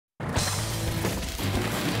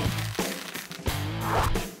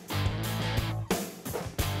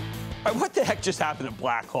right, what the heck just happened to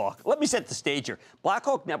BlackHawk? Let me set the stage here.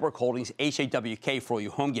 BlackHawk Network Holdings, HAWK for all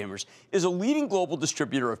you home gamers, is a leading global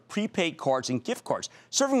distributor of prepaid cards and gift cards,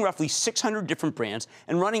 serving roughly 600 different brands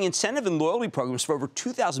and running incentive and loyalty programs for over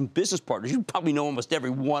 2,000 business partners. You probably know almost every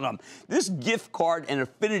one of them. This gift card and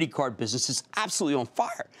affinity card business is absolutely on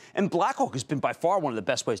fire. And BlackHawk has been by far one of the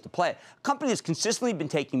best ways to play it. A company that's consistently been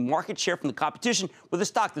taking market share from the competition with a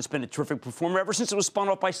stock that's been a terrific performer ever since it was spun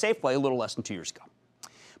off by Safeway a little less than 2 years ago.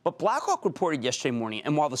 But BlackHawk reported yesterday morning,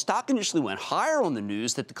 and while the stock initially went higher on the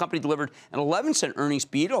news that the company delivered an 11-cent earnings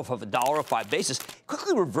beat off of a $1.05 basis, it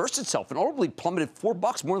quickly reversed itself and ultimately plummeted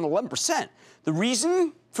 $4, more than 11%. The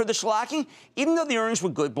reason for the shellacking? Even though the earnings were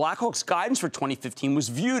good, BlackHawk's guidance for 2015 was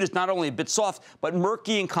viewed as not only a bit soft, but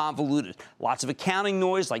murky and convoluted. Lots of accounting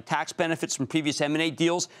noise, like tax benefits from previous M&A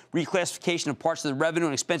deals, reclassification of parts of the revenue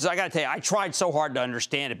and expenses. I got to tell you, I tried so hard to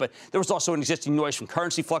understand it, but there was also an existing noise from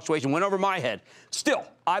currency fluctuation, went over my head. Still,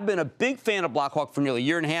 I've been a big fan of BlackHawk for nearly a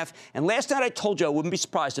year and a half, and last night I told you I wouldn't be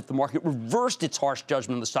surprised if the market reversed its harsh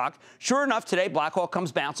judgment on the stock. Sure enough, today BlackHawk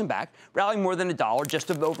comes bouncing back, rallying more than $1, just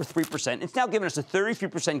over 3%. It's now given us a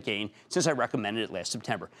 33% gain since I recommended it last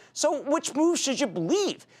September. So which move should you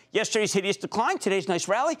believe? Yesterday's hideous decline, today's nice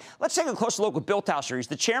rally? Let's take a closer look with Bill Tauscher. He's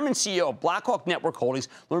the chairman and CEO of BlackHawk Network Holdings.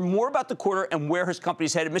 Learn more about the quarter and where his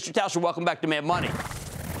company's headed. Mr. Tauscher, welcome back to Mad Money.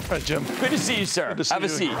 Hi, Jim. Good to see you, sir. Good to see Have a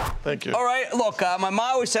seat. Thank you. All right, look, my mom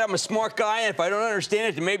always said I'm a smart guy, and if I don't understand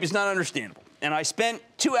it, then maybe it's not understandable. And I spent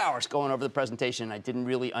 2 hours going over the presentation, and I didn't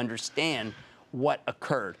really understand what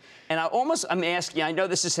occurred. And I'm asking, I know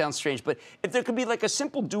this sounds strange, but if there could be like a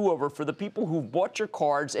simple do-over for the people who bought your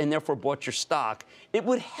cards and therefore bought your stock, it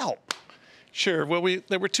would help. Sure. Well,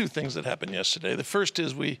 there were two things that happened yesterday. The first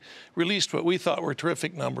is we released what we thought were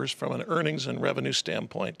terrific numbers from an earnings and revenue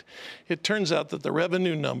standpoint. It turns out that the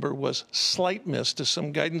revenue number was slight miss to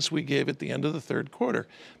some guidance we gave at the end of the third quarter.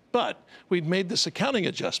 But we'd made this accounting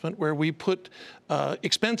adjustment where we put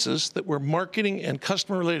expenses that were marketing and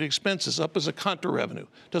customer-related expenses up as a contra revenue.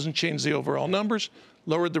 Doesn't change the overall numbers,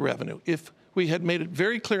 lowered the revenue. If we had made it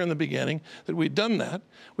very clear in the beginning that we'd done that,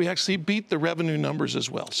 we actually beat the revenue numbers as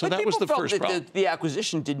well. So that was the first problem. The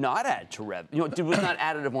acquisition did not add to revenue. It was not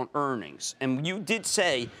additive on earnings. And you did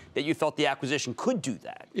say that you felt the acquisition could do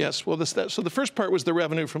that. Yes. Well, so the first part was the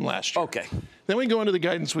revenue from last year. Okay. Then we go into the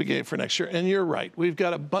guidance we gave for next year. And you're right. We've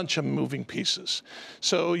got a bunch of moving pieces.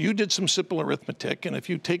 So you did some simple arithmetic. And if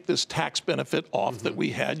you take this tax benefit off that we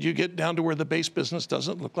had, you get down to where the base business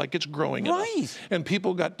doesn't look like it's growing enough. And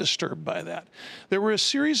people got disturbed by that. There were a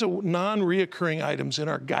series of non-reoccurring items in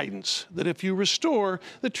our guidance that if you restore,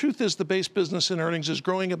 the truth is the base business and earnings is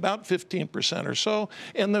growing about 15% or so,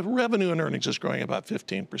 and the revenue and earnings is growing about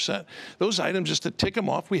 15%. Those items, just to tick them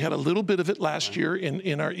off, we had a little bit of it last year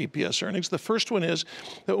in our EPS earnings. The first one is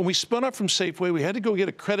that when we spun up from Safeway, we had to go get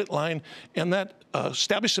a credit line, and that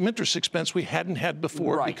established some interest expense we hadn't had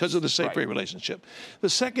before because of the Safeway relationship. The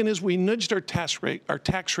second is we nudged our tax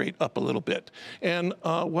rate up a little bit. And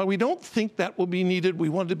while we don't think that will be needed, we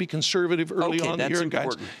wanted to be conservative early on in the year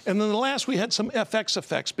guidance. And then the last, we had some FX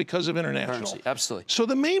effects because of international. Currency, absolutely. So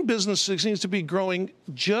the main business seems to be growing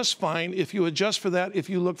just fine if you adjust for that, if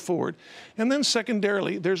you look forward. And then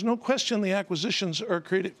secondarily, there's no question the acquisitions are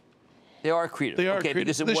accretive. They are accretive. They are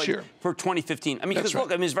accretive this year. For 2015. I mean, because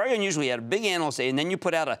look, I mean, it's very unusual. You had a big analyst day, and then you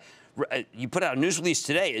put out a news release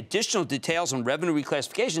today, additional details on revenue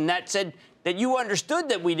reclassification. That said that you understood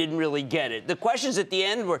that we didn't really get it. The questions at the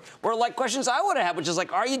end were like questions I would have had, which is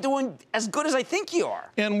like, are you doing as good as I think you are?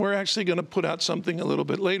 And we're actually going to put out something a little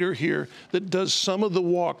bit later here that does some of the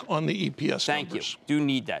walk on the EPS Thank numbers. you. Do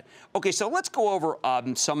need that. Okay, so let's go over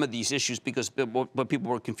some of these issues because what people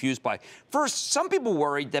were confused by. First, some people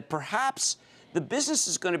worried that perhaps the business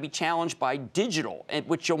is going to be challenged by digital,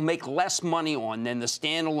 which you'll make less money on than the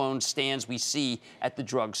standalone stands we see at the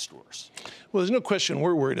drugstores. Well, there's no question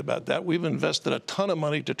we're worried about that. We've invested a ton of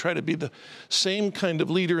money to try to be the same kind of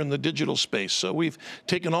leader in the digital space. So we've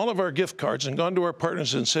taken all of our gift cards and gone to our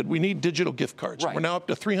partners and said, we need digital gift cards. We're now up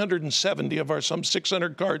to 370 of our some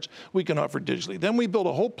 600 cards we can offer digitally. Then we built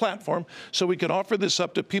a whole platform so we could offer this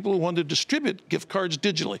up to people who want to distribute gift cards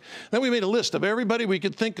digitally. Then we made a list of everybody we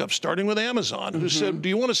could think of, starting with Amazon, who said, do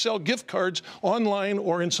you want to sell gift cards online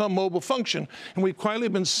or in some mobile function? And we've quietly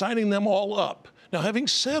been signing them all up. Now, having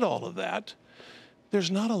said all of that,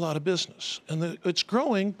 there's not a lot of business. And it's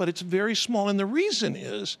growing, but it's very small. And the reason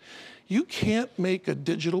is you can't make a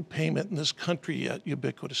digital payment in this country yet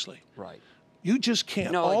ubiquitously. Right. You just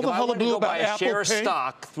can't. No, all like the if I wanted to hullabaloo go about buy a Apple share of Pay.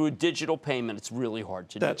 stock through a digital payment, it's really hard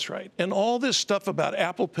to do. That's right. And all this stuff about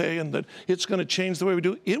Apple Pay and that it's going to change the way we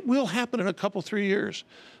do it will happen in a couple, 3 years.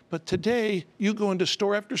 But today, you go into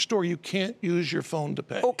store after store, you can't use your phone to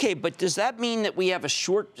pay. Okay, but does that mean that we have a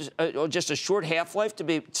short, just a short half-life to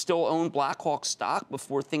be still own BlackHawk stock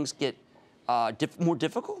before things get more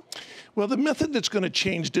difficult? Well, the method that's going to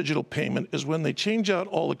change digital payment is when they change out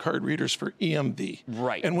all the card readers for EMV.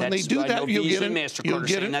 Right. And when they do that, you'll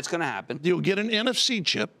get that's going to happen. You'll get an NFC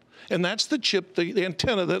chip. And that's the chip, the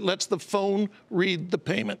antenna that lets the phone read the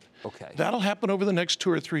payment. Okay. That'll happen over the next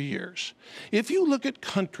 2 or 3 years. If you look at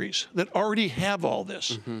countries that already have all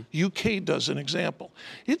this, UK does an example,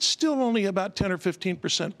 it's still only about 10 or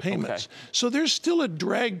 15% payments. Okay. So there's still a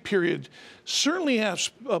drag period, certainly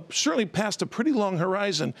past a pretty long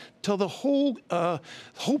horizon, till the whole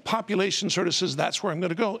population sort of says, that's where I'm going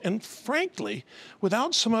to go. And frankly,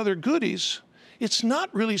 without some other goodies, it's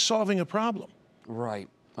not really solving a problem. Right.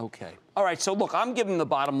 Okay. All right. So, look, I'm giving the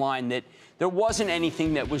bottom line that there wasn't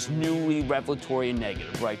anything that was newly revelatory and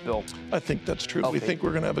negative, right, Bill? I think that's true. Okay. We think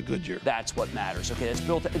we're going to have a good year. That's what matters. Okay, that's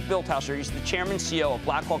Bill Tauscher. He's the chairman and CEO of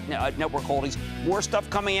BlackHawk Network Holdings. More stuff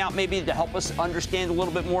coming out maybe to help us understand a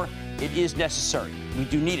little bit more. It is necessary. We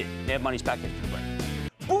do need it. Mad Money's back after the break.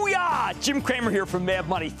 Booyah! Jim Cramer here from Mad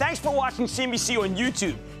Money. Thanks for watching CNBC on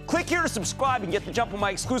YouTube. Click here to subscribe and get the jump on my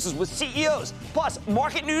exclusives with CEOs, plus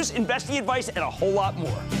market news, investing advice, and a whole lot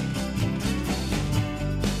more.